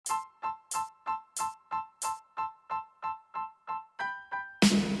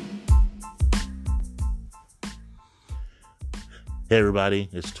Hey everybody,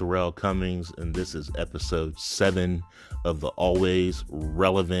 it's Terrell Cummings, and this is episode 7 of the Always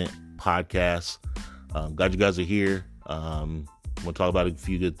Relevant podcast. Glad you guys are here. I'm going to talk about a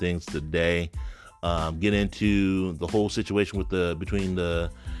few good things today. Get into the whole situation between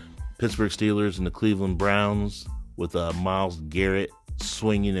the Pittsburgh Steelers and the Cleveland Browns with Myles Garrett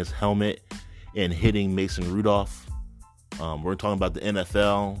swinging his helmet and hitting Mason Rudolph. We're talking about the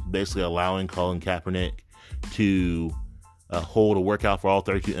NFL basically allowing Colin Kaepernick to hold a workout for all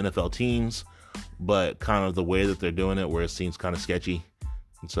 32 NFL teams, but kind of the way that they're doing it where it seems kind of sketchy.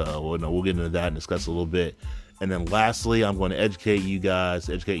 And so we'll get into that and discuss a little bit. And then lastly, I'm going to educate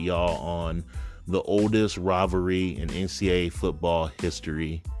y'all on the oldest rivalry in NCAA football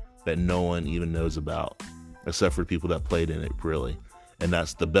history that no one even knows about, except for people that played in it, really. And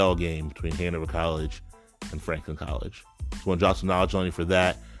that's the Bell game between Hanover College and Franklin College. So I want to drop some knowledge on you for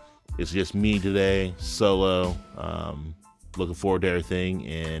that. It's just me today, solo. Looking forward to everything,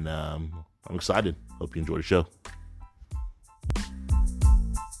 and I'm excited. Hope you enjoy the show.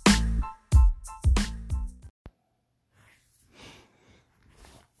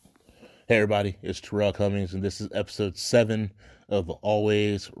 Hey everybody, it's Terrell Cummings, and this is episode 7 of the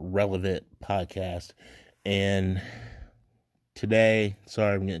Always Relevant podcast. And today,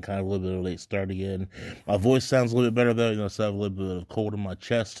 sorry, I'm getting kind of a little bit of a late start again. My voice sounds a little bit better though. I still have a little bit of cold in my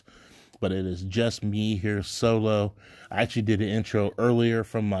chest, but it is just me here solo. I actually did an intro earlier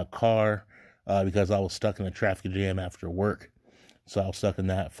from my car because I was stuck in a traffic jam after work. So I was stuck in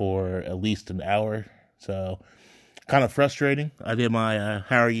that for at least an hour. So kind of frustrating. I did my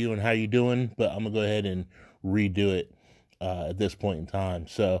how are you and how you doing, but I'm going to go ahead and redo it at this point in time.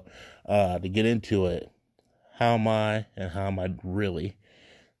 So to get into it, how am I and how am I really?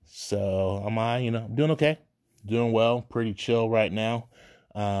 So am I, doing okay, doing well, pretty chill right now.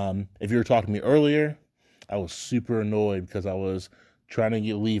 If you were talking to me earlier, I was super annoyed because I was trying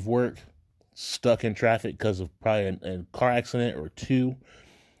to leave work, stuck in traffic because of probably a car accident or two,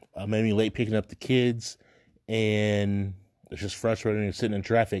 made me late picking up the kids, and it's just frustrating. You're sitting in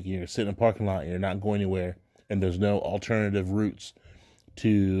traffic, you're sitting in a parking lot, and you're not going anywhere, and there's no alternative routes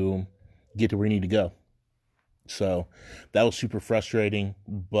to get to where you need to go. So that was super frustrating,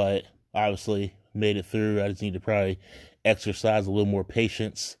 but obviously made it through. I just need to probably exercise a little more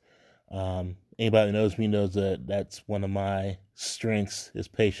patience. Anybody that knows me knows that that's one of my strengths is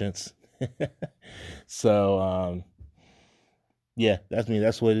patience. So, yeah, that's me.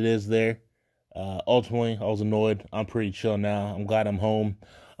 That's what it is there. Ultimately, I was annoyed. I'm pretty chill now. I'm glad I'm home.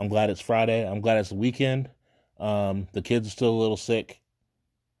 I'm glad it's Friday. I'm glad it's the weekend. The kids are still a little sick,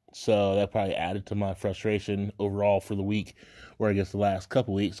 so that probably added to my frustration overall for the week, or I guess the last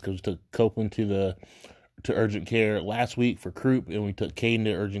couple weeks, because we took Copeland to urgent care last week for croup, and we took Caden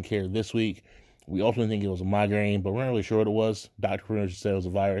to urgent care this week. We ultimately think it was a migraine, but we're not really sure what it was. Dr. pretty much said it was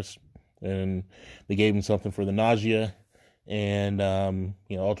a virus, and they gave him something for the nausea, and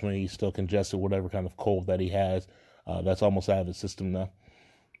ultimately he's still congested, whatever kind of cold that he has. That's almost out of his system now.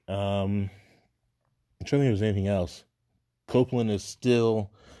 I'm trying to think if there's anything else. Copeland is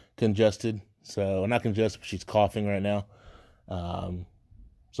still congested, so not congested, but she's coughing right now.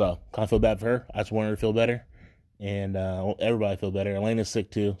 So kind of feel bad for her. I just want her to feel better, and everybody feel better. Elena's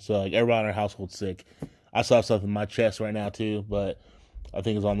sick too, so everybody in our household's sick. I still have something in my chest right now too, but I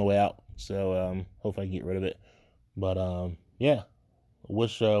think it's on the way out. So hopefully I can get rid of it. But yeah,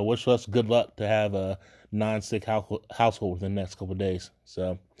 wish us good luck to have a non-sick household within the next couple of days.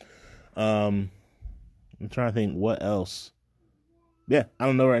 So I'm trying to think what else. Yeah, I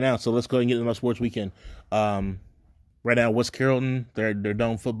don't know right now. So let's go ahead and get into my sports weekend. Right now, West Carrollton, they're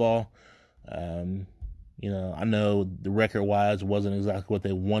done football. I know the record-wise wasn't exactly what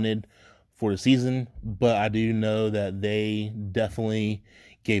they wanted for the season, but I do know that they definitely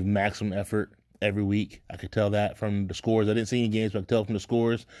gave maximum effort every week. I could tell that from the scores. I didn't see any games, but I could tell from the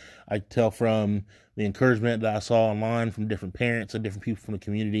scores. I could tell from the encouragement that I saw online from different parents and different people from the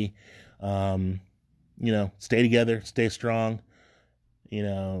community. Stay together, stay strong.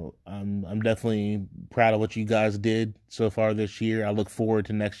 I'm definitely proud of what you guys did so far this year. I look forward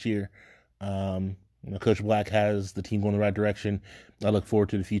to next year. Coach Black has the team going in the right direction. I look forward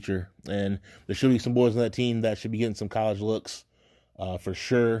to the future. And there should be some boys on that team that should be getting some college looks for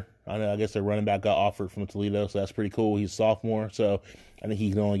sure. I guess their running back got offered from Toledo, so that's pretty cool. He's a sophomore, so I think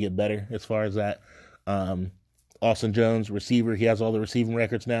he can only get better as far as that. Austin Jones, receiver, he has all the receiving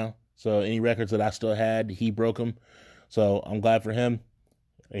records now. So any records that I still had, he broke them. So I'm glad for him.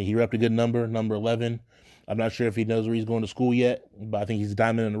 He repped a good number 11. I'm not sure if he knows where he's going to school yet, but I think he's a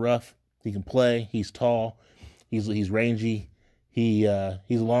diamond in the rough. He can play. He's tall. He's rangy. He's a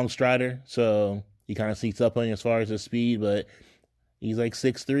long strider, so he kind of sneaks up on you as far as his speed, but He's like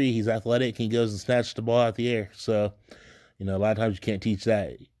 6'3". He's athletic. He goes and snatches the ball out the air. So, a lot of times you can't teach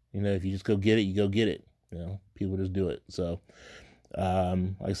that. If you just go get it, you go get it. People just do it. So,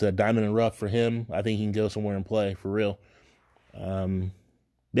 like I said, diamond and rough for him. I think he can go somewhere and play for real. Yeah,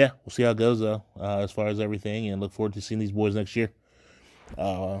 we'll see how it goes though, as far as everything, and look forward to seeing these boys next year.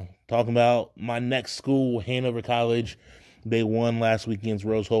 Talking about my next school, Hanover College. They won last week against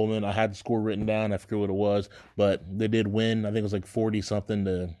Rose-Hulman. I had the score written down. I forget what it was, but they did win. I think it was like 40-something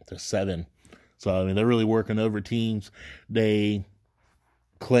to 7. So, they're really working over teams. They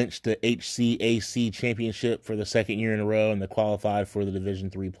clinched the HCAC championship for the second year in a row, and they qualified for the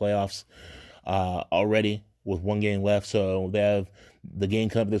Division III playoffs already with one game left. So they have the game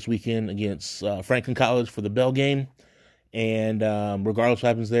coming this weekend against Franklin College for the Bell game. And regardless of what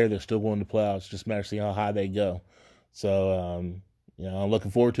happens there, they're still going to playoffs. Just matter to see how high they go. So, I'm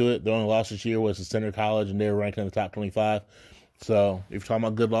looking forward to it. The only loss this year was to Center College, and they were ranked in the top 25. So if you're talking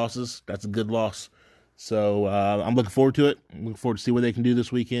about good losses, that's a good loss. So I'm looking forward to it. I'm looking forward to see what they can do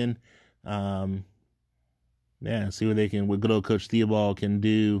this weekend. See what good old Coach Theobald can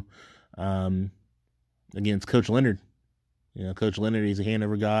do against Coach Leonard. Coach Leonard, he's a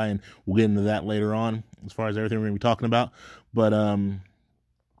Hanover guy, and we'll get into that later on as far as everything we're going to be talking about. But, I'm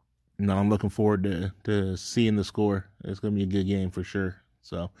looking forward to seeing the score. It's going to be a good game for sure.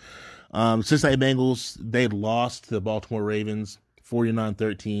 So, Cincinnati Bengals, they lost to the Baltimore Ravens,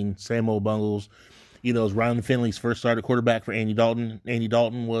 49-13. Same old Bungles. It was Ryan Finley's first starter quarterback for Andy Dalton. Andy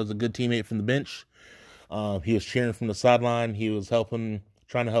Dalton was a good teammate from the bench. He was cheering from the sideline. He was trying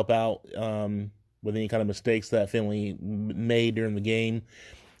to help out with any kind of mistakes that Finley made during the game.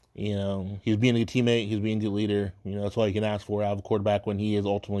 He was being a good teammate. He was being a good leader. That's all you can ask for out of a quarterback when he is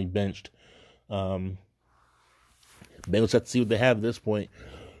ultimately benched. Bengals have to see what they have at this point.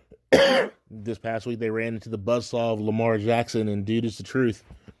 This past week, they ran into the buzzsaw of Lamar Jackson, and dude, it's the truth.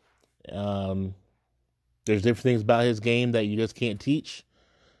 There's different things about his game that you just can't teach.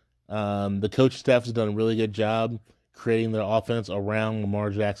 The coach staff has done a really good job creating their offense around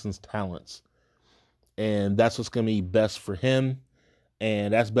Lamar Jackson's talents. And that's what's going to be best for him.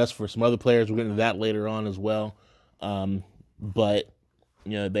 And that's best for some other players. We'll get into that later on as well. But,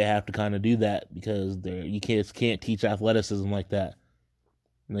 they have to kind of do that because you can't teach athleticism like that.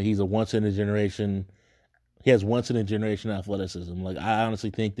 He's a once-in-a-generation. He has once-in-a-generation athleticism. I honestly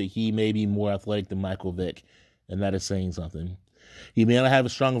think that he may be more athletic than Michael Vick, and that is saying something. He may not have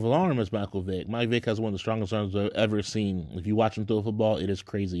as strong of an arm as Michael Vick. Mike Vick has one of the strongest arms I've ever seen. If you watch him throw football, it is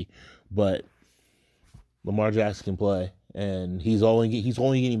crazy. But Lamar Jackson can play, and he's only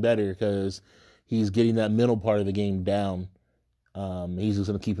getting better because he's getting that mental part of the game down. He's just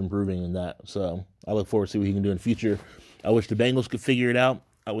going to keep improving in that. So I look forward to see what he can do in the future. I wish the Bengals could figure it out.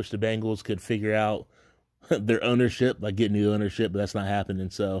 I wish the Bengals could figure out their ownership, get new ownership, but that's not happening.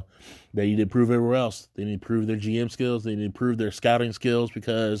 So they need to improve everywhere else. They need to improve their GM skills. They need to improve their scouting skills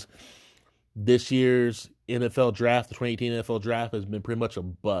because this year's NFL draft, the 2018 NFL draft, has been pretty much a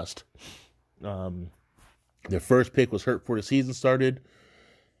bust. Their first pick was hurt before the season started.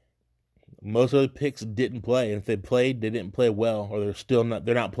 Most of the picks didn't play. And if they played, they didn't play well, or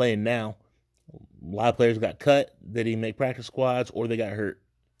they're not playing now. A lot of players got cut. They didn't make practice squads, or they got hurt.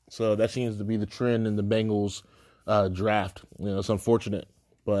 So that seems to be the trend in the Bengals draft. It's unfortunate,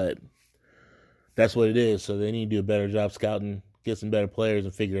 but that's what it is. So they need to do a better job scouting, get some better players,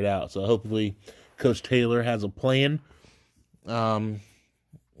 and figure it out. So hopefully Coach Taylor has a plan. I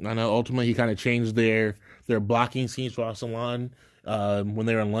know ultimately he kind of changed their blocking schemes for offensive line when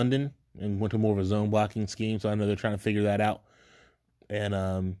they were in London and went to more of a zone blocking scheme. So I know they're trying to figure that out.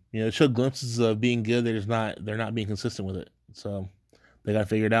 And it showed glimpses of being good. They're not being consistent with it. So they got to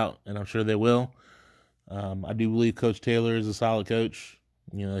figure it out, and I'm sure they will. I do believe Coach Taylor is a solid coach.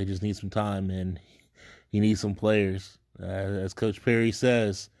 He just needs some time, and he needs some players. As Coach Perry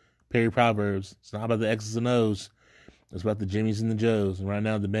says, Perry Proverbs, it's not about the X's and O's. It's about the Jimmies and the Joes. And right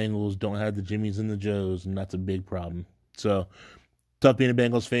now, the Bengals don't have the Jimmies and the Joes, and that's a big problem. So, tough being a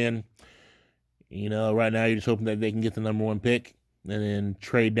Bengals fan. Right now, you're just hoping that they can get the number one pick and then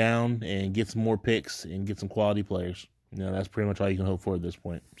trade down and get some more picks and get some quality players. That's pretty much all you can hope for at this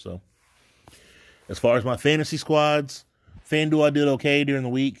point. So, as far as my fantasy squads, FanDuel, I did okay during the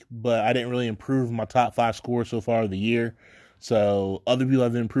week, but I didn't really improve my top 5 scores so far of the year. So, other people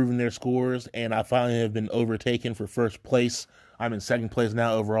have been improving their scores, and I finally have been overtaken for first place. I'm in second place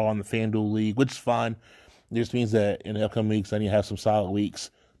now overall in the FanDuel League, which is fine. It just means that in the upcoming weeks, I need to have some solid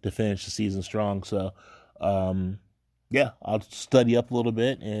weeks to finish the season strong. So, I'll study up a little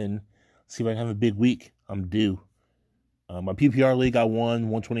bit and see if I can have a big week. I'm due. My PPR league, I won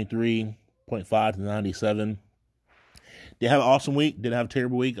 123.5 to 97. Did have an awesome week. Didn't have a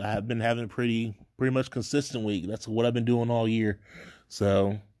terrible week. I have been having a pretty much consistent week. That's what I've been doing all year.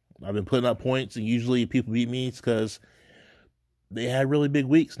 So I've been putting up points, and usually people beat me because they had really big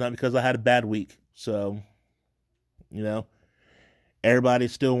weeks, not because I had a bad week. So, everybody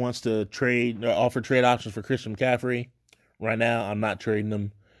still wants to trade or offer trade options for Christian McCaffrey. Right now, I'm not trading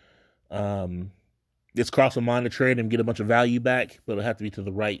them. It's crossing my mind to trade him, get a bunch of value back, but it'll have to be to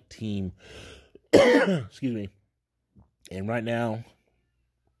the right team. Excuse me. And right now,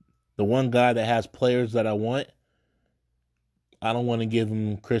 the one guy that has players that I want, I don't want to give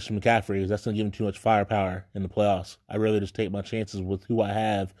him Christian McCaffrey because that's going to give him too much firepower in the playoffs. I'd rather just take my chances with who I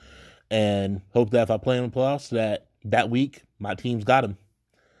have and hope that if I play him in the playoffs, that week my team's got him.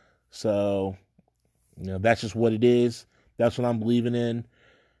 So, that's just what it is. That's what I'm believing in.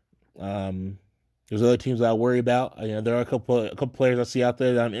 There's other teams that I worry about. There are a couple players I see out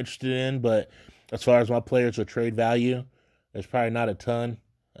there that I'm interested in, but as far as my players with trade value, there's probably not a ton.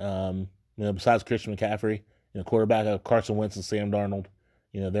 Besides Christian McCaffrey, quarterback Carson Wentz and Sam Darnold.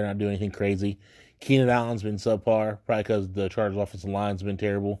 They're not doing anything crazy. Keenan Allen's been subpar, probably because the Chargers' offensive line's been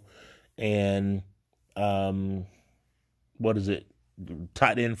terrible. And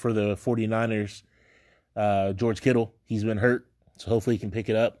tight end for the 49ers, George Kittle, he's been hurt, so hopefully he can pick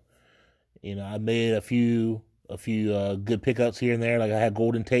it up. I made a few good pickups here and there. Like I had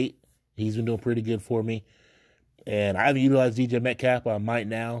Golden Tate. He's been doing pretty good for me. And I haven't utilized DJ Metcalf, but I might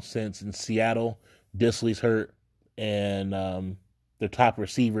now since in Seattle, Disley's hurt and their top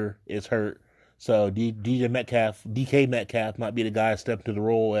receiver is hurt. So DK Metcalf might be the guy to step into the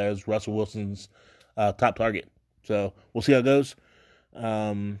role as Russell Wilson's top target. So we'll see how it goes.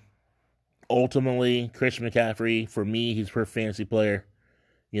 Ultimately, Christian McCaffrey, for me, he's a perfect fantasy player.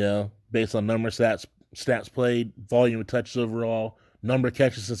 Based on number stats played, volume of touches overall, number of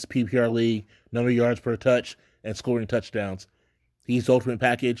catches since the PPR league, number of yards per touch, and scoring touchdowns. He's the ultimate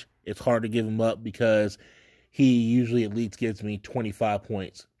package. It's hard to give him up because he usually at least gives me 25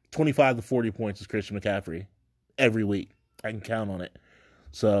 points. 25 to 40 points is Christian McCaffrey every week. I can count on it.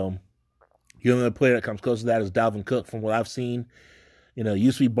 So, the only other player that comes close to that is Dalvin Cook from what I've seen.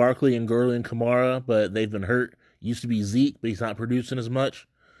 Used to be Barkley and Gurley and Kamara, but they've been hurt. Used to be Zeke, but he's not producing as much.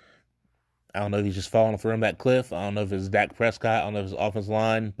 I don't know if he's just falling from that cliff. I don't know if it's Dak Prescott. I don't know if it's offensive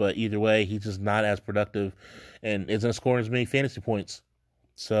line. But either way, he's just not as productive and isn't scoring as many fantasy points.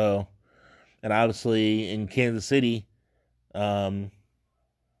 So, and obviously in Kansas City, I don't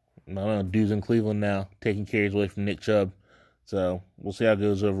know, dude's in Cleveland now, taking carries away from Nick Chubb. So we'll see how it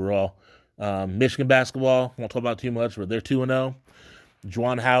goes overall. Michigan basketball, won't talk about too much, but they're 2-0.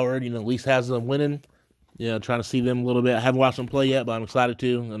 Juwan Howard, at least has them winning. Trying to see them a little bit. I haven't watched them play yet, but I'm excited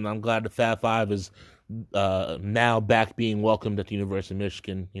to, and I'm glad the Fab Five is now back being welcomed at the University of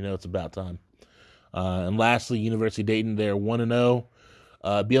Michigan. It's about time. And lastly, University of Dayton, they're 1-0.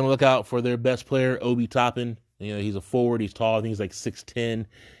 Be on the lookout for their best player, Obi Toppin. He's a forward. He's tall. I think he's like 6'10".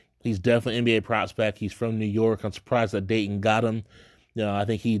 He's definitely an NBA prospect. He's from New York. I'm surprised that Dayton got him. I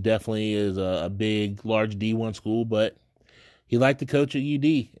think he definitely is a big, large D1 school, but he liked to coach at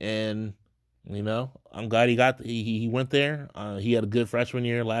UD, and I'm glad he went there. He had a good freshman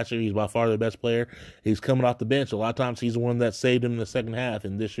year. Last year, he's by far the best player. He's coming off the bench. A lot of times, he's the one that saved him in the second half,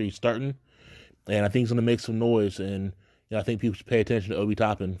 and this year he's starting. And I think he's going to make some noise, and I think people should pay attention to Obi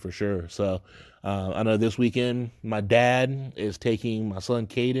Toppin for sure. So I know this weekend, my dad is taking my son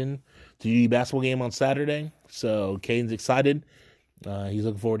Caden to the UD basketball game on Saturday. So Caden's excited. He's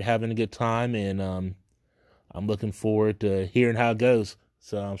looking forward to having a good time, and I'm looking forward to hearing how it goes.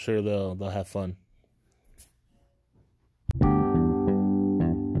 So I'm sure they'll have fun.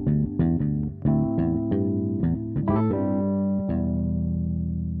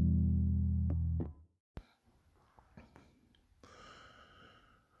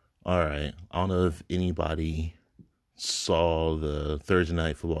 All right. I don't know if anybody saw the Thursday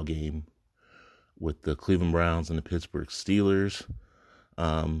night football game with the Cleveland Browns and the Pittsburgh Steelers.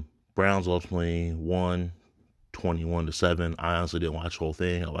 Browns ultimately won 21-7. I honestly didn't watch the whole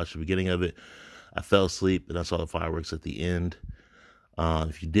thing. I watched the beginning of it. I fell asleep, and I saw the fireworks at the end.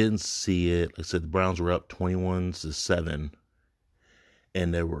 If you didn't see it, like I said, the Browns were up 21-7,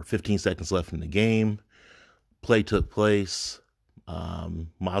 and there were 15 seconds left in the game. Play took place.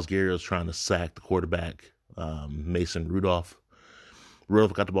 Myles Garrett was trying to sack the quarterback, Mason Rudolph.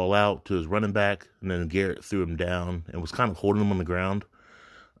 Rudolph got the ball out to his running back, and then Garrett threw him down and was kind of holding him on the ground.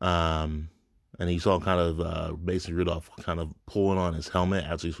 And you saw kind of Mason Rudolph kind of pulling on his helmet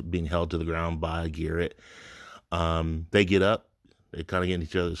as he's being held to the ground by Garrett. They get up. They kind of get in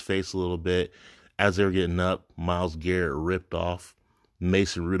each other's face a little bit. As they were getting up, Myles Garrett ripped off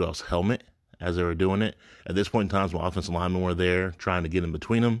Mason Rudolph's helmet as they were doing it. At this point in time, some offensive linemen were there trying to get in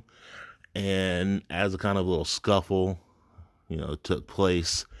between them. And as a kind of little scuffle, took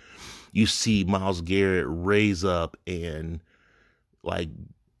place, you see Myles Garrett raise up and, like,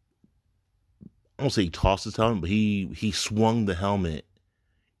 I won't say he tossed his helmet, but he swung the helmet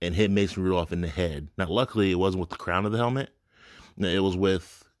and hit Mason Rudolph in the head. Now, luckily, it wasn't with the crown of the helmet. It was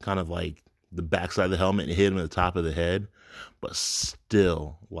with kind of like the backside of the helmet and hit him at the top of the head. But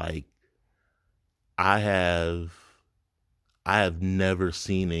still, like, I have never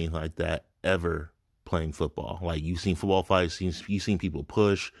seen anything like that ever playing football. Like, you've seen football fights, you've seen people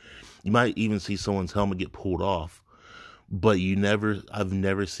push. You might even see someone's helmet get pulled off. But I've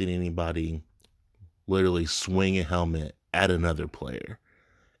never seen anybody literally swing a helmet at another player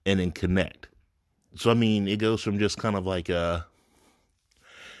and then connect. So, I mean, it goes from just kind of like a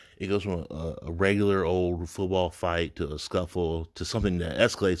regular old football fight to a scuffle to something that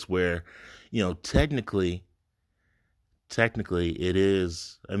escalates where, technically it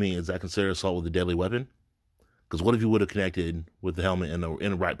is, is that considered assault with a deadly weapon? Because what if you would have connected with the helmet in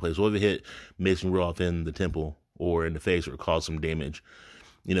the right place? What if it hit Mason Rudolph in the temple or in the face or caused some damage?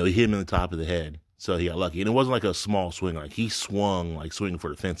 He hit him in the top of the head. So he got lucky. And it wasn't like a small swing. Like, he swung like swinging for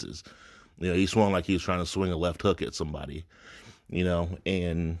the fences. He swung like he was trying to swing a left hook at somebody.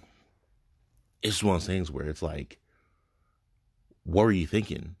 And it's one of those things where it's like, what were you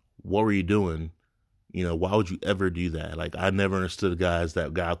thinking? What were you doing? Why would you ever do that? Like, I never understood guys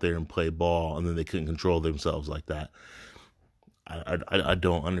that got out there and played ball and then they couldn't control themselves like that. I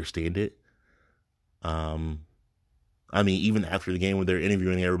don't understand it. Even after the game when they're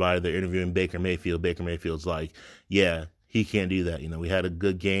interviewing everybody, they're interviewing Baker Mayfield. Baker Mayfield's like, yeah, he can't do that. We had a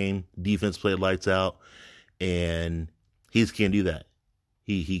good game. Defense played lights out. And he just can't do that.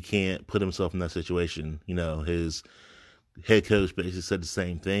 He can't put himself in that situation. His head coach basically said the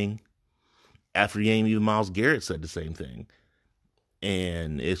same thing. After the game, even Myles Garrett said the same thing.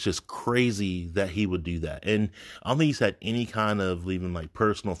 And it's just crazy that he would do that. And I don't think he's had any kind of even like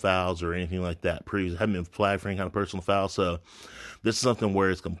personal fouls or anything like that previously. Haven't been flagged for any kind of personal foul. So this is something where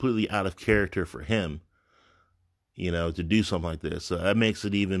it's completely out of character for him, to do something like this. So that makes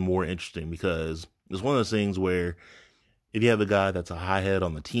it even more interesting because it's one of those things where if you have a guy that's a high head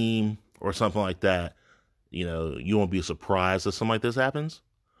on the team or something like that, you won't be surprised if something like this happens.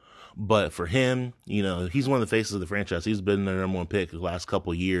 But for him, he's one of the faces of the franchise. He's been their number one pick the last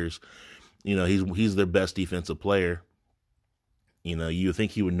couple of years. He's their best defensive player. You would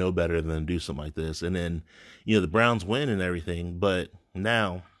think he would know better than do something like this. And then, the Browns win and everything. But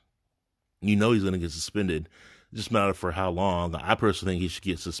now, he's going to get suspended. It's just a matter for how long. I personally think he should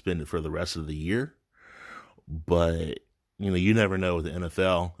get suspended for the rest of the year. But, you never know with the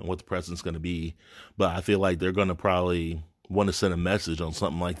NFL and what the precedent's going to be. But I feel like they're going to probably want to send a message on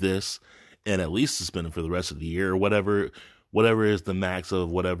something like this and at least suspend him for the rest of the year or whatever is the max of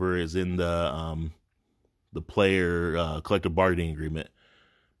whatever is in the player collective bargaining agreement.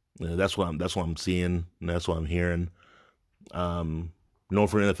 That's what I'm seeing and that's what I'm hearing. Knowing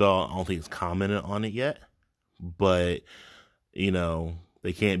for NFL, I don't think it's commented on it yet, but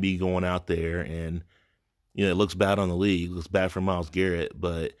they can't be going out there and it looks bad on the league, it looks bad for Myles Garrett,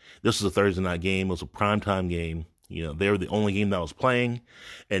 but this was a Thursday night game, it was a primetime game. They were the only game that was playing,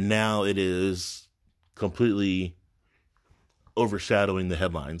 and now it is completely overshadowing the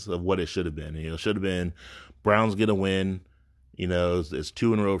headlines of what it should have been. It should have been Browns get a win. It's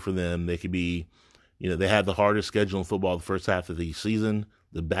 2 in a row for them. They could be, they had the hardest schedule in football the first half of the season.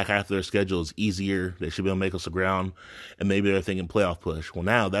 The back half of their schedule is easier. They should be able to make us a ground, and maybe they're thinking playoff push. Well,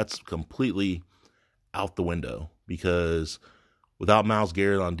 now that's completely out the window because without Myles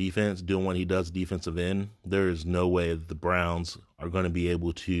Garrett on defense, doing what he does defensive end, there is no way that the Browns are going to be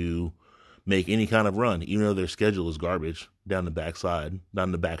able to make any kind of run, even though their schedule is garbage down the back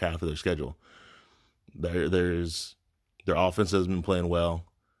half of their schedule. Their offense has been playing well,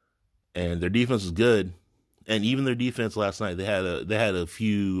 and their defense is good. And even their defense last night, they had a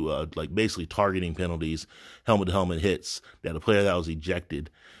few basically targeting penalties, helmet to helmet hits. They had a player that was ejected.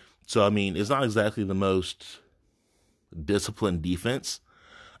 So it's not exactly the most disciplined defense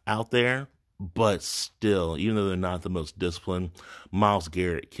out there, but still, even though they're not the most disciplined, Myles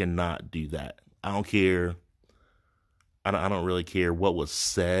Garrett cannot do that. I don't care. I don't really care what was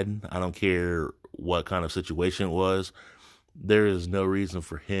said. I don't care what kind of situation it was. There is no reason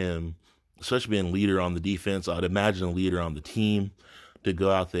for him, especially being leader on the defense, I'd imagine a leader on the team, to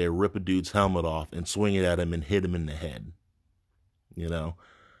go out there, rip a dude's helmet off and swing it at him and hit him in the head.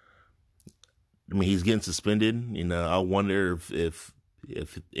 He's getting suspended. I wonder if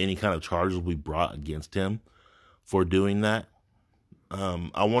any kind of charges will be brought against him for doing that.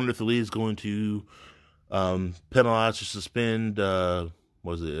 I wonder if the league is going to penalize or suspend. I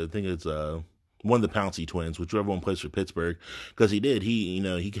think it's one of the Pouncey twins, whichever one plays for Pittsburgh, because he did.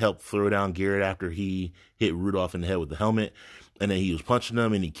 He helped throw down Garrett after he hit Rudolph in the head with the helmet, and then he was punching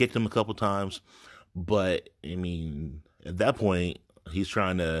him and he kicked him a couple times. But I mean, at that point, he's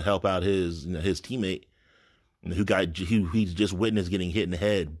trying to help out his teammate who he's just witnessed getting hit in the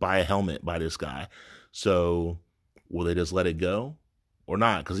head by a helmet by this guy. So will they just let it go or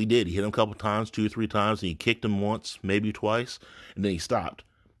not? Because he did. He hit him a couple times, 2 or 3 times, and he kicked him once, maybe twice, and then he stopped.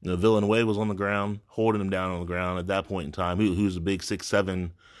 Villanueva was on the ground, holding him down on the ground at that point in time. He was a big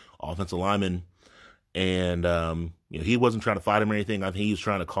 6'7" offensive lineman, and he wasn't trying to fight him or anything. I think he was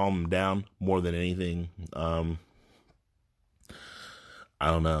trying to calm him down more than anything. I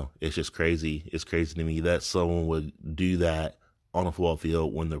don't know. It's just crazy. It's crazy to me that someone would do that on a football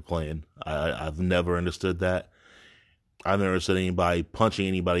field when they're playing. I've never understood that. I've never understood anybody punching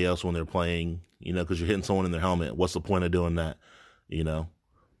anybody else when they're playing, because you're hitting someone in their helmet. What's the point of doing that,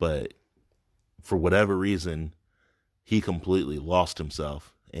 But for whatever reason, he completely lost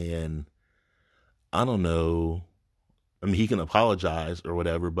himself. And I don't know. I mean, he can apologize or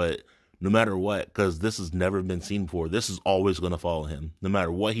whatever, but no matter what, because this has never been seen before, this is always going to follow him. No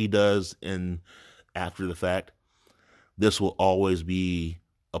matter what he does after the fact, this will always be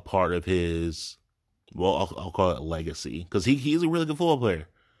a part of his, well, I'll call it legacy, because he's a really good football player.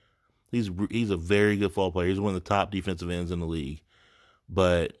 He's a very good football player. He's one of the top defensive ends in the league.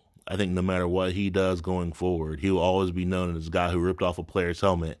 But I think no matter what he does going forward, he will always be known as the guy who ripped off a player's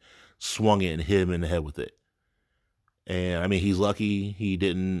helmet, swung it, and hit him in the head with it. And I mean, he's lucky he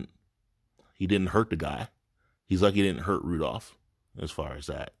didn't hurt the guy. He's lucky he didn't hurt Rudolph as far as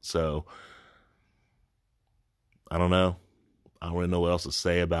that. So I don't know. I don't really know what else to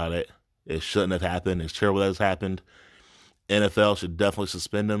say about it. It shouldn't have happened. It's terrible that it's happened. NFL should definitely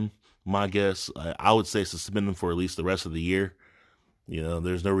suspend him. My guess, I would say suspend him for at least the rest of the year.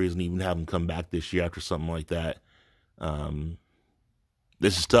 There's no reason to even have him come back this year after something like that.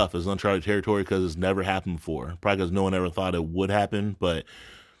 This is tough. It's uncharted territory because it's never happened before. Probably because no one ever thought it would happen, but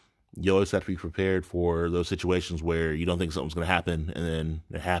you always have to be prepared for those situations where you don't think something's going to happen, and then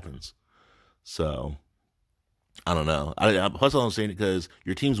it happens. So, I don't know. Plus, I don't understand it because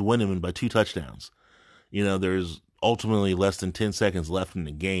your team's winning by 2 touchdowns. There's ultimately less than 10 seconds left in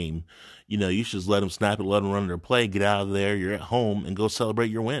the game. You should just let them snap it, let them run their play, get out of there. You're at home and go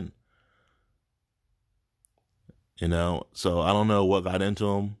celebrate your win. So I don't know what got into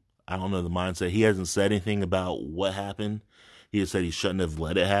him. I don't know the mindset. He hasn't said anything about what happened. He has said he shouldn't have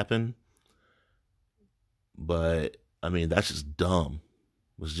let it happen. But, I mean, that's just dumb.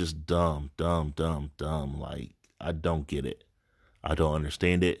 It's just dumb. Like, I don't get it. I don't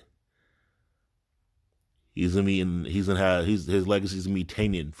understand it. His legacy's gonna be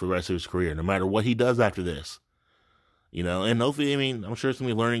tainted for the rest of his career, no matter what he does after this. And hopefully, I mean, I'm sure it's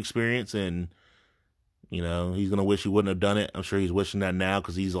gonna be a learning experience, and he's gonna wish he wouldn't have done it. I'm sure he's wishing that now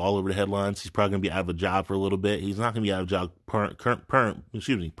because he's all over the headlines. He's probably gonna be out of a job for a little bit. He's not gonna be out of a job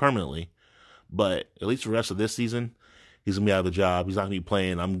permanently, but at least for the rest of this season, he's gonna be out of a job. He's not gonna be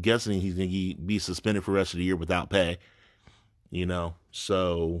playing. I'm guessing he's gonna be suspended for the rest of the year without pay.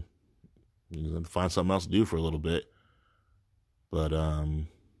 So. He's going to find something else to do for a little bit. But,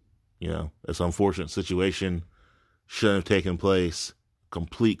 it's an unfortunate situation. Shouldn't have taken place.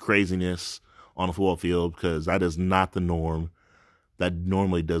 Complete craziness on a football field because that is not the norm. That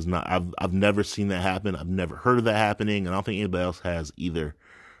normally does not. I've never seen that happen. I've never heard of that happening, and I don't think anybody else has either.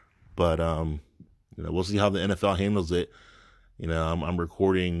 But, we'll see how the NFL handles it. I'm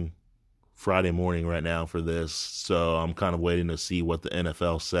recording Friday morning right now for this, so I'm kind of waiting to see what the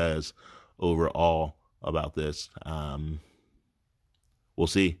NFL says overall about this. We'll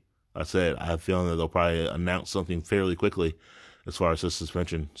see. I said I have a feeling that they'll probably announce something fairly quickly as far as this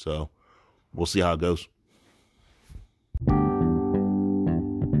suspension. So we'll see how it goes.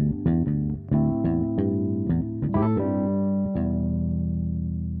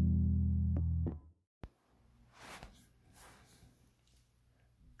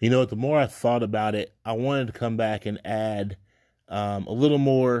 The more I thought about it, I wanted to come back and add a little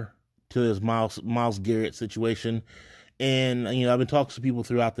more to this Myles Garrett situation. And, I've been talking to people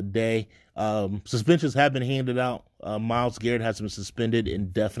throughout the day. Suspensions have been handed out. Myles Garrett has been suspended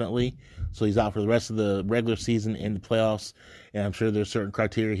indefinitely. So he's out for the rest of the regular season and the playoffs. And I'm sure there's certain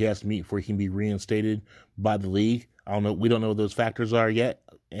criteria he has to meet before he can be reinstated by the league. I don't know. We don't know what those factors are yet.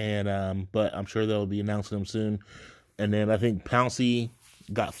 And, but I'm sure they'll be announcing them soon. And then I think Pouncey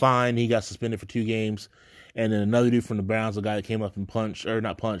got fined. He got suspended for 2 games. And then another dude from the Browns, a guy that came up and pushed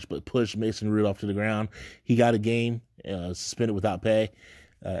Mason Rudolph to the ground. He got a game, suspended without pay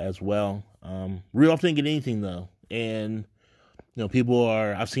as well. Rudolph didn't get anything though, and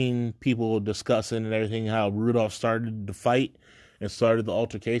I've seen people discussing and everything how Rudolph started the fight and started the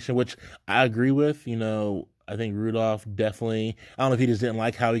altercation, which I agree with. I think Rudolph definitely, I don't know if he just didn't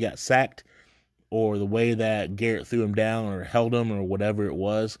like how he got sacked or the way that Garrett threw him down or held him or whatever it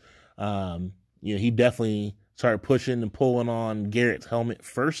was. He definitely started pushing and pulling on Garrett's helmet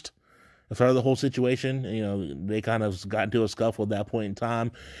first. As part of the whole situation, they kind of got into a scuffle at that point in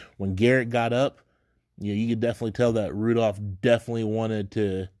time. When Garrett got up, you could definitely tell that Rudolph definitely wanted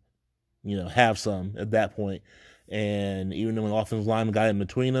to, have some at that point. And even though the offensive lineman got in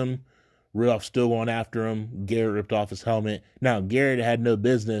between them, Rudolph still going after him. Garrett ripped off his helmet. Now, Garrett had no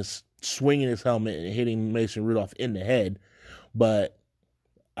business swinging his helmet and hitting Mason Rudolph in the head, but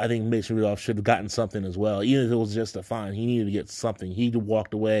I think Mason Rudolph should have gotten something as well. Even if it was just a fine, he needed to get something. He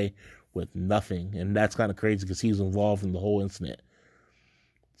walked away with nothing, and that's kind of crazy because he was involved in the whole incident.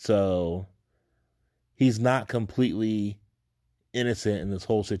 So he's not completely innocent in this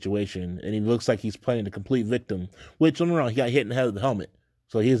whole situation, and he looks like he's playing the complete victim, which, don't get me wrong, he got hit in the head with the helmet,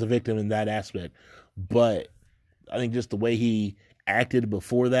 so he is a victim in that aspect. But I think just the way he acted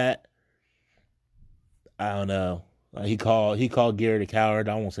before that, I don't know. He called Garrett a coward.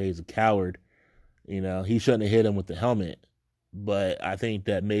 I won't say he's a coward. He shouldn't have hit him with the helmet. But I think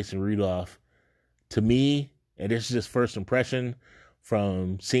that Mason Rudolph, to me, and this is just first impression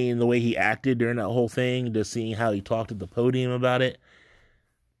from seeing the way he acted during that whole thing, just seeing how he talked at the podium about it,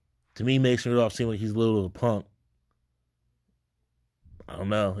 to me, Mason Rudolph seemed like he's a little of a punk. I don't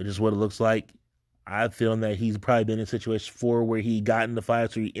know. It's just what it looks like. I feel that he's probably been in situations before where he got into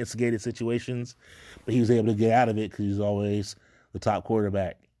fights or he instigated situations, but he was able to get out of it because he's always the top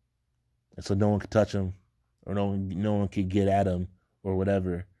quarterback. And so no one could touch him or no one could get at him or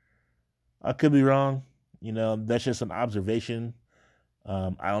whatever. I could be wrong. That's just an observation.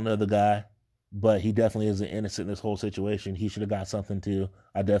 I don't know the guy, but he definitely isn't innocent in this whole situation. He should have got something too.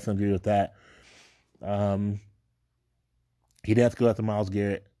 I definitely agree with that. He did have to go after Myles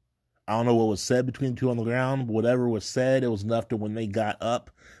Garrett. I don't know what was said between the two on the ground, but whatever was said, it was enough to when they got up,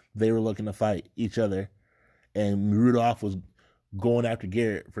 they were looking to fight each other. And Rudolph was going after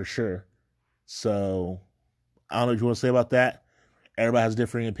Garrett for sure. So I don't know what you want to say about that. Everybody has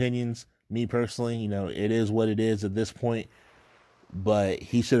differing opinions. Me personally, it is what it is at this point. But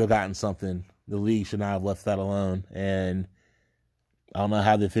he should have gotten something. The league should not have left that alone. And I don't know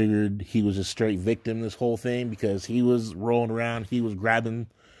how they figured he was a straight victim this whole thing, because he was rolling around, he was grabbing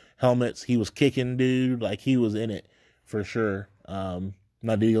helmets, he was kicking dude, like he was in it for sure. Now,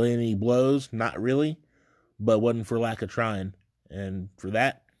 did he land any blows? Not really, but wasn't for lack of trying. And for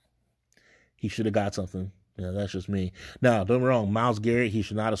that, he should have got something. That's just me. Now, don't get me wrong, Myles Garrett, he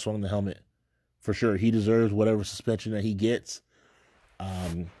should not have swung the helmet. For sure, he deserves whatever suspension that he gets.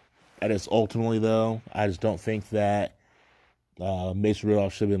 I just ultimately, though, I just don't think that Mason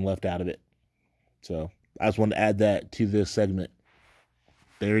Rudolph should have been left out of it. So I just wanted to add that to this segment.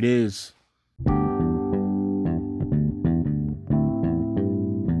 There it is.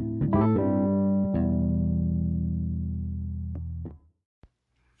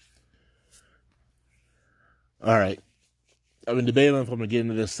 All right. I've been debating if I'm going to get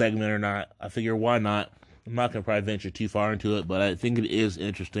into this segment or not. I figure, why not? I'm not going to probably venture too far into it, but I think it is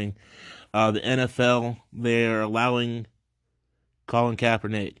interesting. The NFL, they're allowing Colin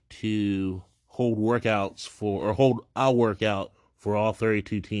Kaepernick to hold hold a workout for all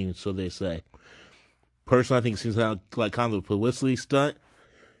 32 teams, so they say. Personally, I think it seems like kind of a publicity stunt,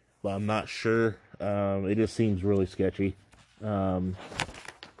 but I'm not sure. It just seems really sketchy. I'm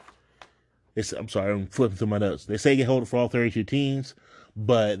sorry, I'm flipping through my notes. They say he can hold it for all 32 teams,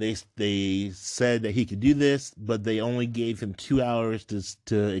 but they said that he could do this, but they only gave him 2 hours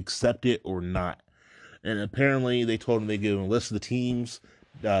to accept it or not. And apparently they told him they gave him a list of the teams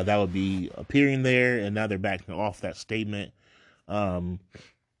that would be appearing there, and now they're backing off that statement.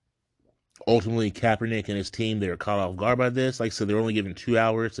 Ultimately, Kaepernick and his team, they were caught off guard by this. Like I said, they're only given 2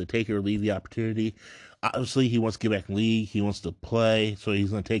 hours to take it or leave the opportunity. Obviously, he wants to get back in the league. He wants to play, so he's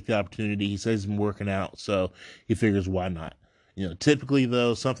going to take the opportunity. He says he's been working out, so he figures, why not? Typically,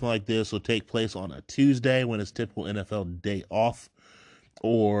 though, something like this will take place on a Tuesday when it's typical NFL day off,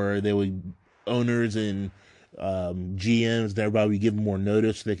 or owners and GMs and everybody would give them more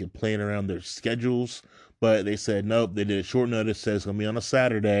notice so they could plan around their schedules. But they said, nope, they did a short notice, says it's going to be on a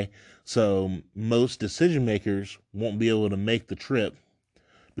Saturday. So most decision makers won't be able to make the trip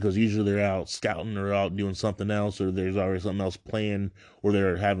because usually they're out scouting or out doing something else, or there's already something else planned, or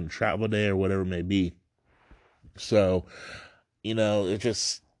they're having a travel day or whatever it may be. So, it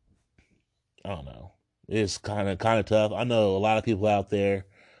just, I don't know. is kind of tough. I know a lot of people out there,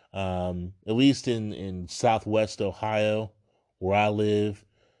 at least in Southwest Ohio, where I live,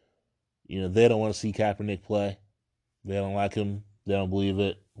 they don't want to see Kaepernick play. They don't like him. They don't believe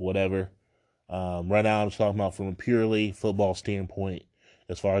it. Whatever. Right now, I'm just talking about from a purely football standpoint,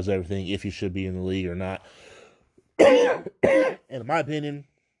 as far as everything, if he should be in the league or not. And in my opinion,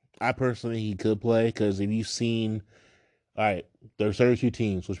 I personally think he could play, because if you've seen, all right, there's 32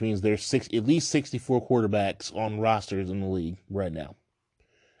 teams, which means there's at least 64 quarterbacks on rosters in the league right now.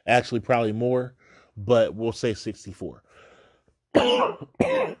 Actually, probably more, but we'll say 64.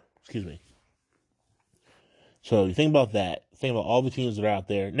 Excuse me. So you think about that. Think about all the teams that are out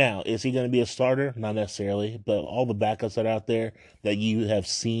there. Now, is he going to be a starter? Not necessarily, but all the backups that are out there that you have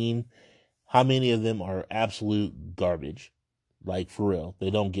seen, how many of them are absolute garbage? Like, for real.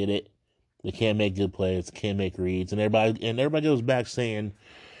 They don't get it. They can't make good plays. They can't make reads. And everybody goes back saying,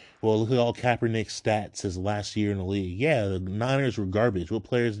 well, look at all Kaepernick's stats his last year in the league. Yeah, the Niners were garbage. What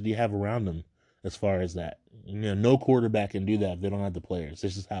players did you have around them as far as that? No quarterback can do that if they don't have the players.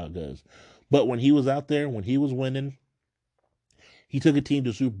 This is how it goes. But when he was out there, when he was winning, he took a team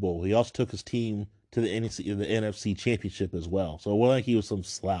to Super Bowl. He also took his team to the NFC Championship as well. So it wasn't like he was some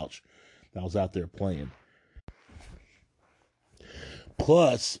slouch that was out there playing.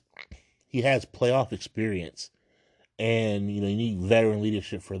 Plus, he has playoff experience, and you need veteran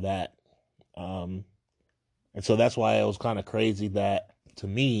leadership for that. And so that's why it was kind of crazy that, to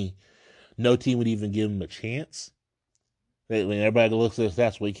me, no team would even give him a chance. When everybody looks at his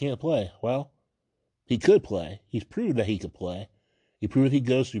stats, well, he can't play. Well, he could play. He's proved that he could play. He proved he could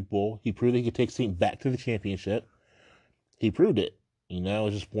go to Super Bowl. He proved he could take his team back to the championship. He proved it.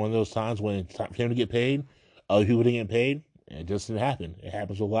 It's just one of those times when it's time for him to get paid. Other people didn't get paid. And it just didn't happen. It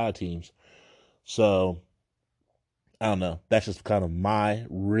happens with a lot of teams. So, I don't know. That's just kind of my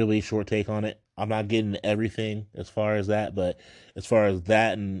really short take on it. I'm not getting everything as far as that, but as far as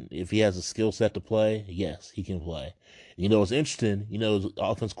that, and if he has a skill set to play, yes, he can play. What's interesting, his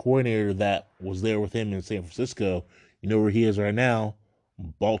offense coordinator that was there with him in San Francisco, where he is right now?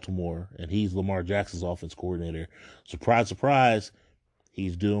 Baltimore, and he's Lamar Jackson's offense coordinator. Surprise, surprise,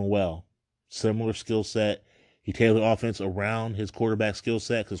 he's doing well. Similar skill set. He tailored offense around his quarterback skill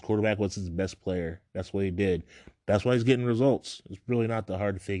set, because quarterback was his best player. That's what he did. That's why he's getting results. It's really not that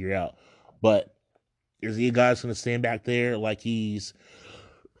hard to figure out. But is he a guy that's going to stand back there like he's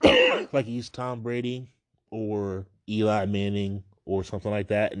Tom Brady or Eli Manning or something like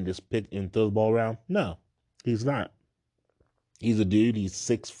that and just pick and throw the ball around? No, he's not. He's a dude. He's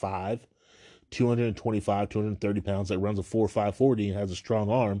 6'5", 225, 230 pounds, that runs a 4.5 40 and has a strong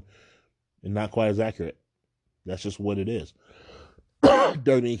arm and not quite as accurate. That's just what it is. Doesn't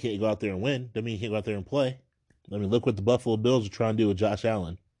mean he can't go out there and win. Doesn't mean he can't go out there and play. Look what the Buffalo Bills are trying to do with Josh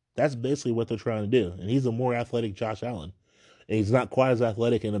Allen. That's basically what they're trying to do. And he's a more athletic Josh Allen. And he's not quite as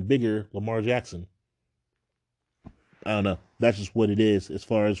athletic and a bigger Lamar Jackson. I don't know. That's just what it is as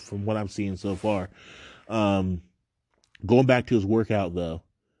far as from what I'm seeing so far. Going back to his workout, though,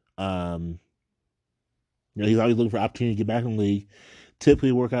 he's always looking for opportunity to get back in the league. Typically,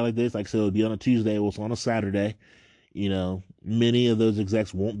 a workout like this, like I said, it would be on a Tuesday. It was on a Saturday. Many of those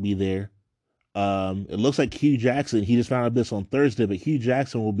execs won't be there. It looks like Hugh Jackson, he just found out this on Thursday, but Hugh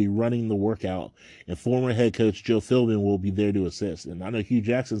Jackson will be running the workout, and former head coach Joe Philbin will be there to assist. And I know Hugh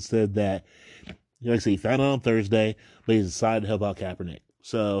Jackson said that, like I said, he found out on Thursday, but he decided to help out Kaepernick.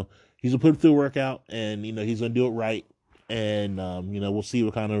 So he's going to put him through a workout, and, he's going to do it right. And, we'll see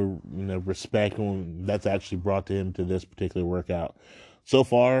what kind of, respect that's actually brought to him to this particular workout. So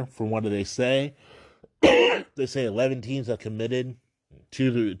far, from what they say, they say 11 teams have committed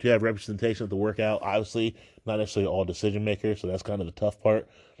to have representation at the workout. Obviously, not necessarily all decision makers, so that's kind of the tough part.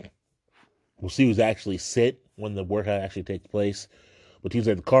 We'll see who's actually sit when the workout actually takes place. But teams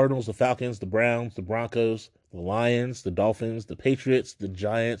like the Cardinals, the Falcons, the Browns, the Broncos, the Lions, the Dolphins, the Patriots, the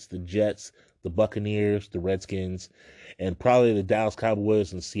Giants, the Jets, the Buccaneers, the Redskins, and probably the Dallas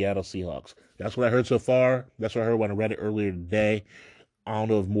Cowboys and the Seattle Seahawks. That's what I heard so far. That's what I heard when I read it earlier today. I don't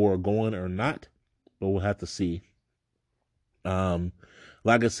know if more are going or not, but we'll have to see.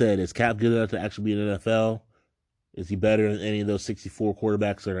 Like I said, is Cap good enough to actually be in the NFL? Is he better than any of those 64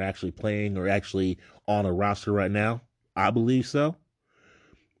 quarterbacks that are actually playing or actually on a roster right now? I believe so.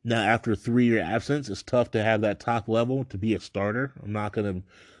 Now, after a 3-year absence, it's tough to have that top level to be a starter. I'm not going to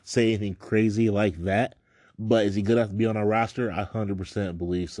say anything crazy like that. But is he good enough to be on our roster? I 100%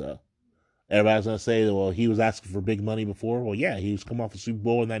 believe so. Everybody's going to say, well, he was asking for big money before. Well, yeah, he was coming off a Super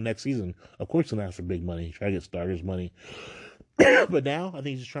Bowl in that next season. Of course he's going to ask for big money. Try to get starters money. But now, I think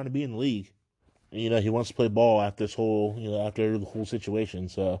he's just trying to be in the league. He wants to play ball after this whole, after the whole situation.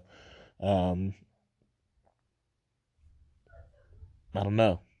 So, I don't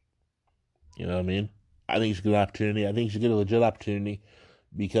know. You know what I mean? I think he should get an opportunity. I think he should get a legit opportunity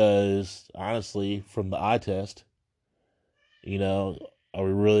because, honestly, from the eye test, you know, are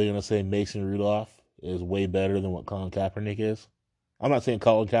we really going to say Mason Rudolph is way better than what Colin Kaepernick is? I'm not saying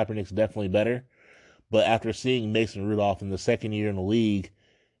Colin Kaepernick's definitely better, but after seeing Mason Rudolph in the second year in the league,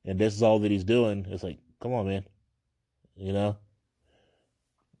 and this is all that he's doing, it's like, come on, man. You know,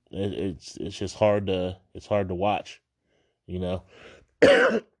 it's just hard to watch. You know,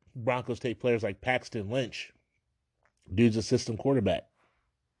 Broncos take players like Paxton Lynch, dude's a system quarterback.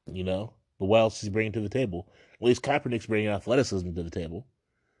 You know, but what else is he bringing to the table? At least Kaepernick's bringing athleticism to the table.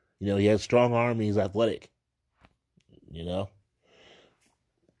 You know, he has a strong arm and he's athletic. You know,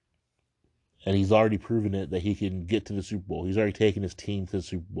 and he's already proven it that he can get to the Super Bowl. He's already taken his team to the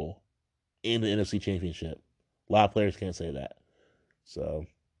Super Bowl in the NFC Championship. A lot of players can't say that. So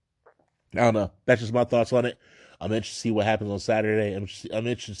I don't know. That's just my thoughts on it. I'm interested to see what happens on Saturday. I'm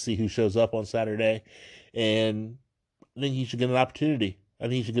interested to see who shows up on Saturday, and I think he should get an opportunity. I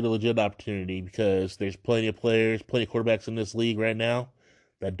think he should get a legit opportunity because there's plenty of players, plenty of quarterbacks in this league right now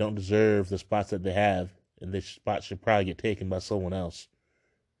that don't deserve the spots that they have, and this spot should probably get taken by someone else.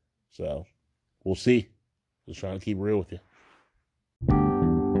 So we'll see. Just trying to keep it real with you.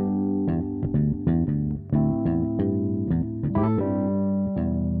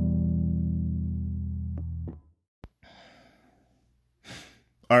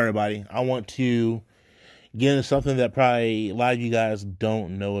 All right, everybody. I want to get into something that probably a lot of you guys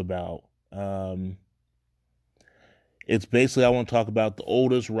don't know about. It's basically I want to talk about the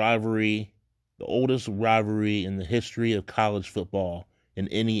oldest rivalry in the history of college football in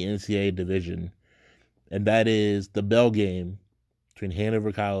any NCAA division, and that is the Bell game between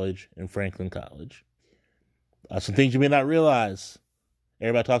Hanover College and Franklin College. Some things you may not realize.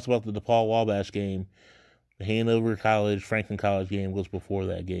 Everybody talks about the DePaul Wabash game. The Hanover College, Franklin College game was before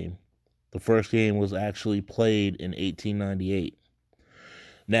that game. The first game was actually played in 1898.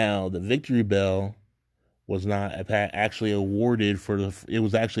 Now, the Victory Bell was not actually awarded it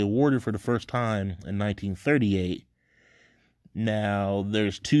was actually awarded for the first time in 1938. Now,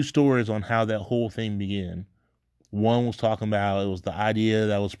 there's two stories on how that whole thing began. One was talking about it was the idea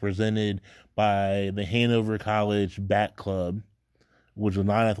that was presented by the Hanover College Bat Club, which was a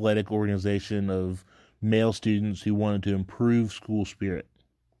non-athletic organization of male students who wanted to improve school spirit.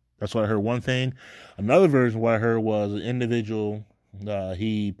 That's what I heard, one thing. Another version of what I heard was an individual,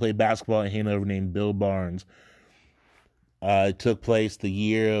 he played basketball in Hanover named Bill Barnes. It took place the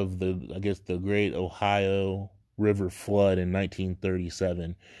year of the Great Ohio River Flood in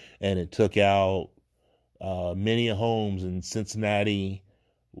 1937, and it took out many homes in Cincinnati,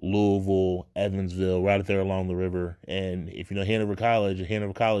 Louisville, Evansville, right there along the river. And if you know Hanover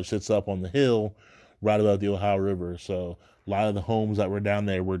College sits up on the hill right above the Ohio River. So a lot of the homes that were down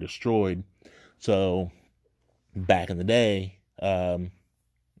there were destroyed. So back in the day,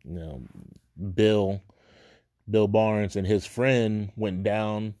 Bill Barnes and his friend went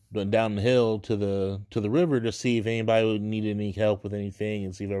down the hill to the river to see if anybody needed any help with anything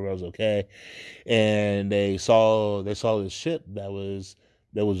and see if everybody was okay. And they saw this ship that was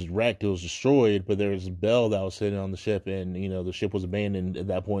wrecked. It was destroyed, but there was a bell that was sitting on the ship, and the ship was abandoned at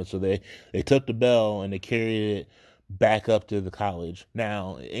that point. So they took the bell and they carried it back up to the college.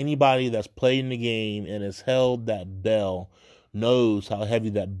 Now, anybody that's played in the game and has held that bell knows how heavy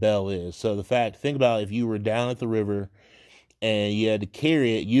that bell is. So think about if you were down at the river and you had to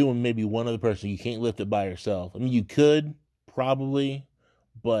carry it, you and maybe one other person, you can't lift it by yourself. I mean, you could probably,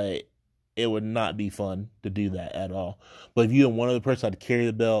 but it would not be fun to do that at all. But if you and one other person had to carry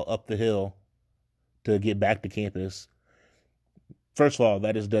the bell up the hill to get back to campus, first of all,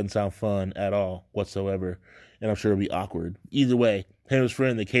 that just doesn't sound fun at all whatsoever, and I'm sure it'll be awkward. Either way, Hanover's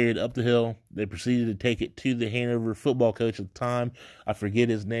friend, they carried it up the hill. They proceeded to take it to the Hanover football coach at the time. I forget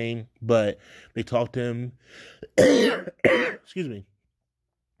his name, but they talked to him. Excuse me.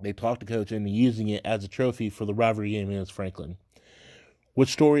 They talked to coach into using it as a trophy for the rivalry game against Franklin. Which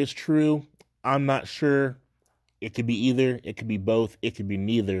story is true? I'm not sure. It could be either. It could be both. It could be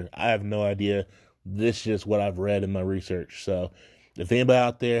neither. I have no idea. This is just what I've read in my research. So if anybody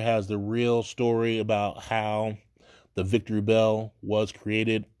out there has the real story about how the Victory Bell was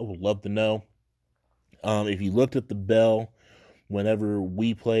created, I would love to know. If you looked at the bell whenever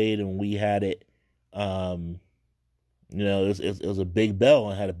we played and we had it, it was a big bell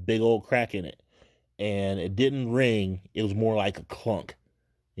and had a big old crack in it. And it didn't ring. It was more like a clunk.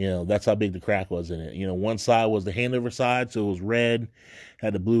 That's how big the crack was in it. One side was the Hanover side, so it was red,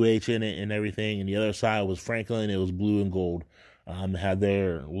 had the blue H in it and everything. And the other side was Franklin. It was blue and gold. Had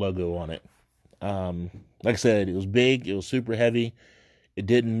their logo on it. Like I said, it was big. It was super heavy. It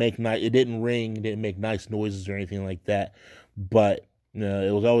didn't make it didn't ring, it didn't make nice noises or anything like that. But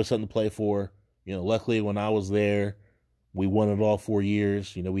it was always something to play for. Luckily when I was there, we won it all 4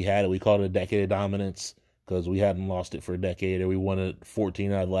 years. We had it. We called it a decade of dominance because we hadn't lost it for a decade, or we won it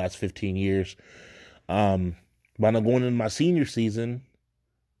 14 out of the last 15 years. But I'm going into my senior season.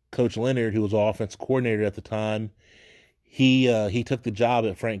 Coach Leonard, who was our offensive coordinator at the time, he took the job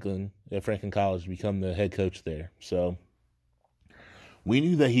at Franklin College to become the head coach there. So we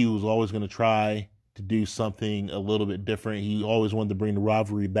knew that he was always going to try to do something a little bit different. He always wanted to bring the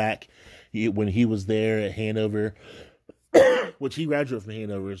rivalry back. When he was there at Hanover, which he graduated from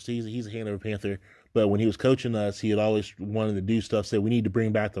Hanover, so he's a Hanover Panther. But when he was coaching us, he had always wanted to do stuff. Said we need to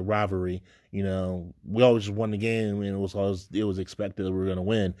bring back the rivalry. We always just won the game, and it was expected that we were going to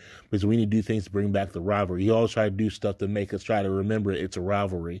win because we need to do things to bring back the rivalry. He always tried to do stuff to make us try to remember it's a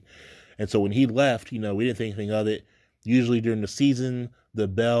rivalry. And so when he left, we didn't think anything of it. Usually during the season, the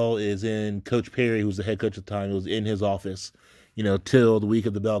bell is in Coach Perry, who was the head coach at the time. It was in his office, till the week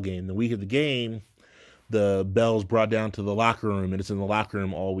of the bell game. The week of the game, the bell's brought down to the locker room, and it's in the locker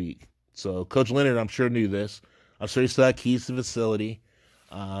room all week. So Coach Leonard, I'm sure, knew this. I'm sure he still had keys to the facility.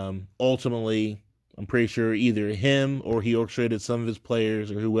 Ultimately, I'm pretty sure either him or he orchestrated some of his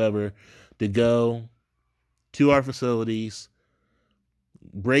players or whoever to go to our facilities,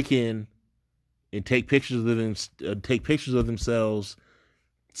 break in, and take pictures of themselves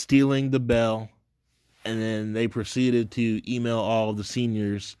stealing the bell, and then they proceeded to email all of the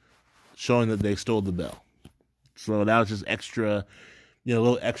seniors showing that they stole the bell. So that was just extra, a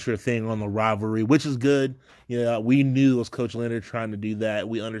little extra thing on the rivalry, which is good. We knew it was Coach Leonard trying to do that.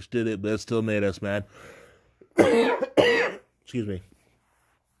 We understood it, but it still made us mad. Excuse me.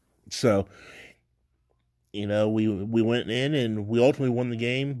 So, we went in and we ultimately won the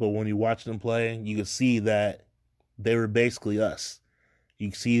game, but when you watch them play, you could see that they were basically us. You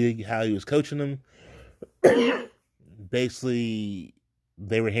can see how he was coaching them. Basically,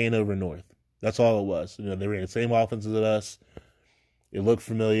 they were Hanover North. That's all it was. They ran the same offenses as us. It looked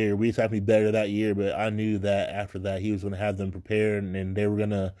familiar. We just happened to be better that year, but I knew that after that he was going to have them prepared and they were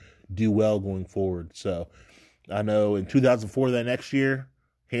going to do well going forward. So I know in 2004, that next year,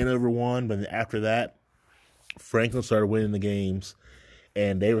 Hanover won, but after that, Franklin started winning the games,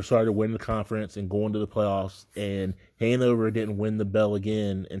 and they started winning the conference and going to the playoffs, and Hanover didn't win the bell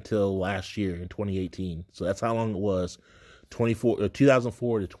again until last year in 2018. So that's how long it was.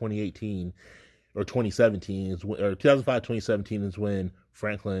 2004 to 2018 or 2017 or 2005-2017 is when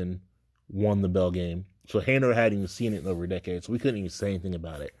Franklin won the bell game. So Hanover hadn't even seen it in over a decade, so we couldn't even say anything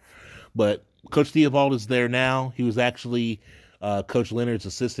about it. But Coach Theobald is there now. He was actually Coach Leonard's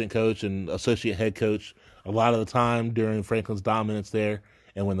assistant coach and associate head coach a lot of the time during Franklin's dominance there.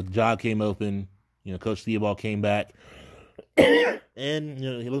 And when the job came open, Coach Theobald came back. And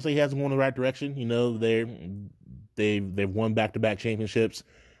he looks like he has them going in the right direction. They've won back-to-back championships.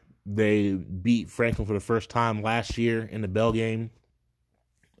 They beat Franklin for the first time last year in the bell game.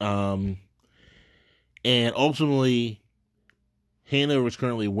 And ultimately, Hanover is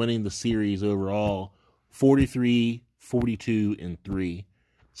currently winning the series overall 43-42-3.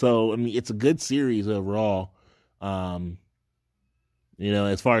 So, it's a good series overall. As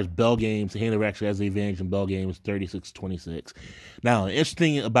far as bell games, Hanover actually has the advantage in bell games, 36-26. Now, the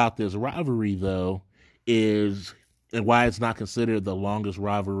interesting about this rivalry, though, is, and why it's not considered the longest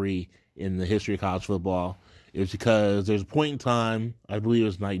rivalry in the history of college football, is because there's a point in time, I believe it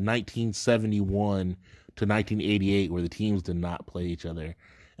was like 1971 to 1988, where the teams did not play each other.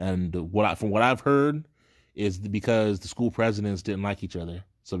 And from what I've heard, is because the school presidents didn't like each other.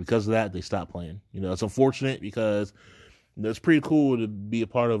 So because of that, they stopped playing. It's unfortunate because it's pretty cool to be a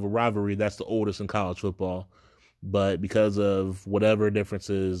part of a rivalry that's the oldest in college football. But because of whatever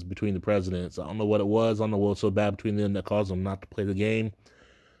differences between the presidents, I don't know what it was. I don't know what was so bad between them that caused them not to play the game.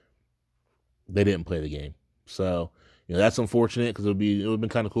 They didn't play the game. So, that's unfortunate because it would have been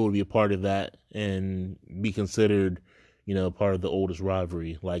kind of cool to be a part of that and be considered, part of the oldest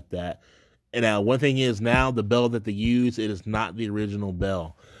rivalry like that. And now, one thing is, now the bell that they use, it is not the original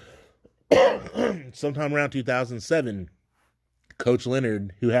bell. Sometime around 2007, Coach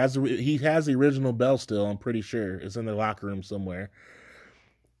Leonard, who has the original bell still, I'm pretty sure it's in the locker room somewhere.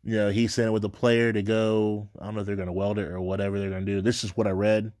 He sent it with the player to go. I don't know if they're going to weld it or whatever they're going to do. This is what I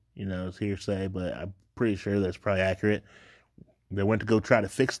read. It's hearsay, but I'm pretty sure that's probably accurate. They went to go try to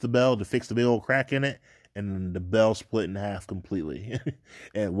fix the bell, to fix the big old crack in it, and the bell split in half completely.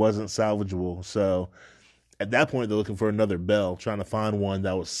 And it wasn't salvageable. So at that point, they're looking for another bell, trying to find one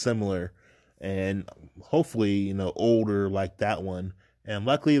that was similar and hopefully, older like that one. And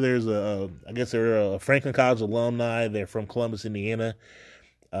luckily, there's I guess they're a Franklin College alumni. They're from Columbus, Indiana.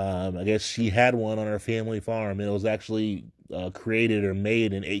 I guess she had one on her family farm. It was actually created or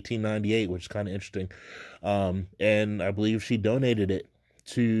made in 1898, which is kind of interesting. And I believe she donated it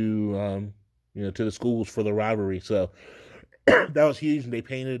to to the schools for the rivalry. So that was huge, and they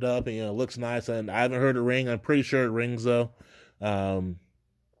painted it up, and it looks nice. And I haven't heard it ring. I'm pretty sure it rings though. Um,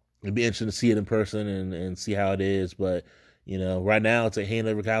 It'd be interesting to see it in person and see how it is. But right now it's at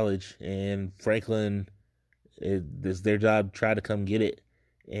Hanover College, and Franklin, it's their job to try to come get it.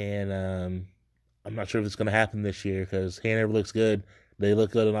 And I'm not sure if it's going to happen this year because Hanover looks good. They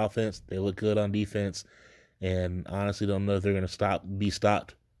look good on offense. They look good on defense. And honestly, don't know if they're going to be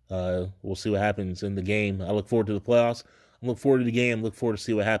stopped. We'll see what happens in the game. I look forward to the playoffs. I look forward to the game. Look forward to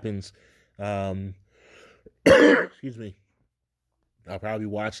see what happens. Excuse me. I'll probably be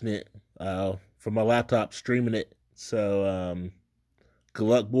watching it from my laptop, streaming it. So good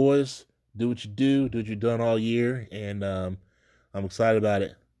luck, boys. Do what you do. Do what you've done all year. And I'm excited about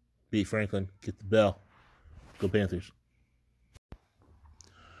it. Beat Franklin. Get the bell. Go Panthers.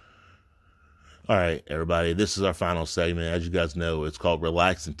 All right, everybody. This is our final segment. As you guys know, it's called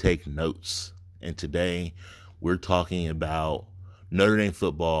Relax and Take Notes. And today we're talking about Notre Dame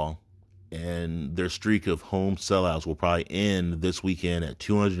football, and their streak of home sellouts will probably end this weekend at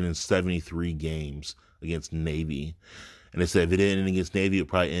 273 games against Navy. And they said if it didn't end against Navy, it would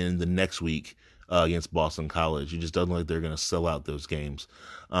probably end the next week against Boston College. It just doesn't look like they're going to sell out those games.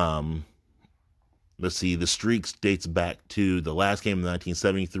 Let's see, the streaks dates back to the last game of the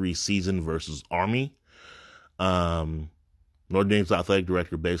 1973 season versus Army. Notre Dame's athletic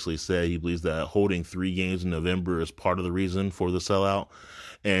director basically said he believes that holding 3 games in November is part of the reason for the sellout.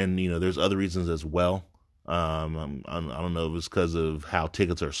 And, there's other reasons as well. I don't know if it's because of how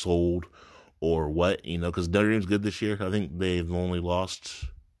tickets are sold or what, because Notre Dame's good this year. I think they've only lost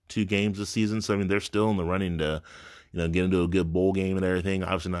 2 games this season. So, they're still in the running to, get into a good bowl game and everything.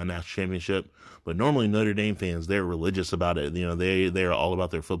 Obviously not a national championship. But normally Notre Dame fans, they're religious about it. They're all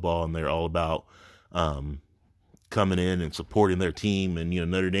about their football, and they're all about coming in and supporting their team. And,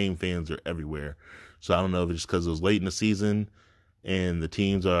 Notre Dame fans are everywhere. So I don't know if it's because it was late in the season and the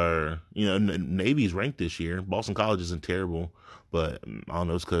teams are, Navy's ranked this year. Boston College isn't terrible, but I don't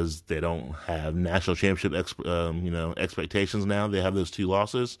know, it's because they don't have national championship, expectations now. They have those 2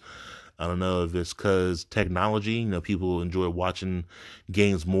 losses. I don't know if it's because technology, people enjoy watching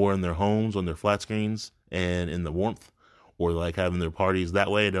games more in their homes on their flat screens and in the warmth, or like having their parties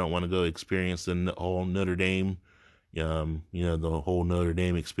that way. They don't want to go experience the whole Notre Dame, the whole Notre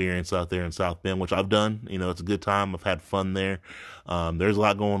Dame experience out there in South Bend, which I've done. It's a good time. I've had fun there. There's a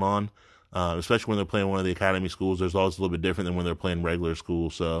lot going on, especially when they're playing one of the academy schools. There's always a little bit different than when they're playing regular school.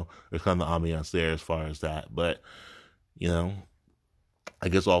 So there's kind of the ambiance there as far as that. But, I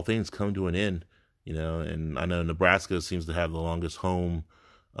guess all things come to an end, and I know Nebraska seems to have the longest home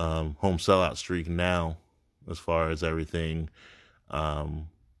sellout streak now as far as everything.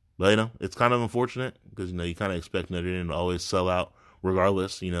 But, it's kind of unfortunate because, you kind of expect Notre Dame to always sell out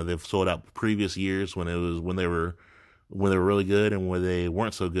regardless. They've sold out previous years when they were really good, and when they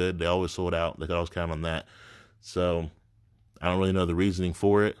weren't so good, they always sold out. They could always count on that. So I don't really know the reasoning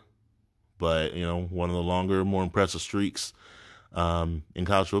for it, but, one of the longer, more impressive streaks in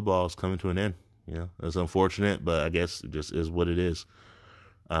college football is coming to an end. It's unfortunate, but I guess it just is what it is.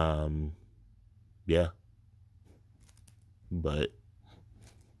 Yeah. But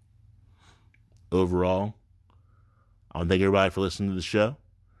overall, I want to thank everybody for listening to the show.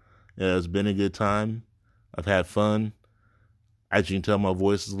 It's been a good time. I've had fun. As you can tell, my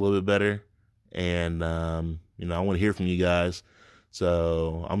voice is a little bit better. And, I want to hear from you guys.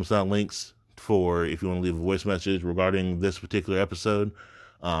 So I'm going to send out links for if you want to leave a voice message regarding this particular episode.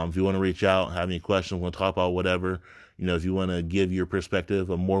 If you want to reach out, have any questions, want to talk about whatever, if you want to give your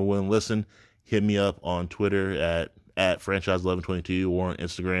perspective, a more willing listen, hit me up on Twitter at franchise1122 or on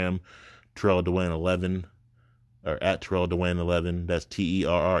Instagram, Terrell Dwayne 11 or at Terrell Dwayne 11. That's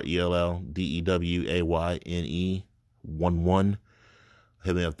TerrellDewayne 11.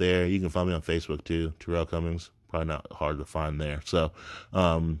 Hit me up there. You can find me on Facebook too, Terrell Cummings. Probably not hard to find there. So,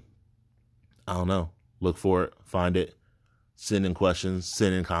 I don't know. Look for it. Find it. Send in questions.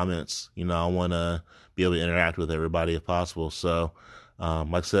 Send in comments. I want to be able to interact with everybody if possible. So,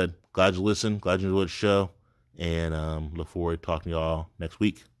 like I said, glad you listened. Glad you enjoyed the show. And look forward to talking to y'all next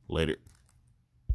week. Later.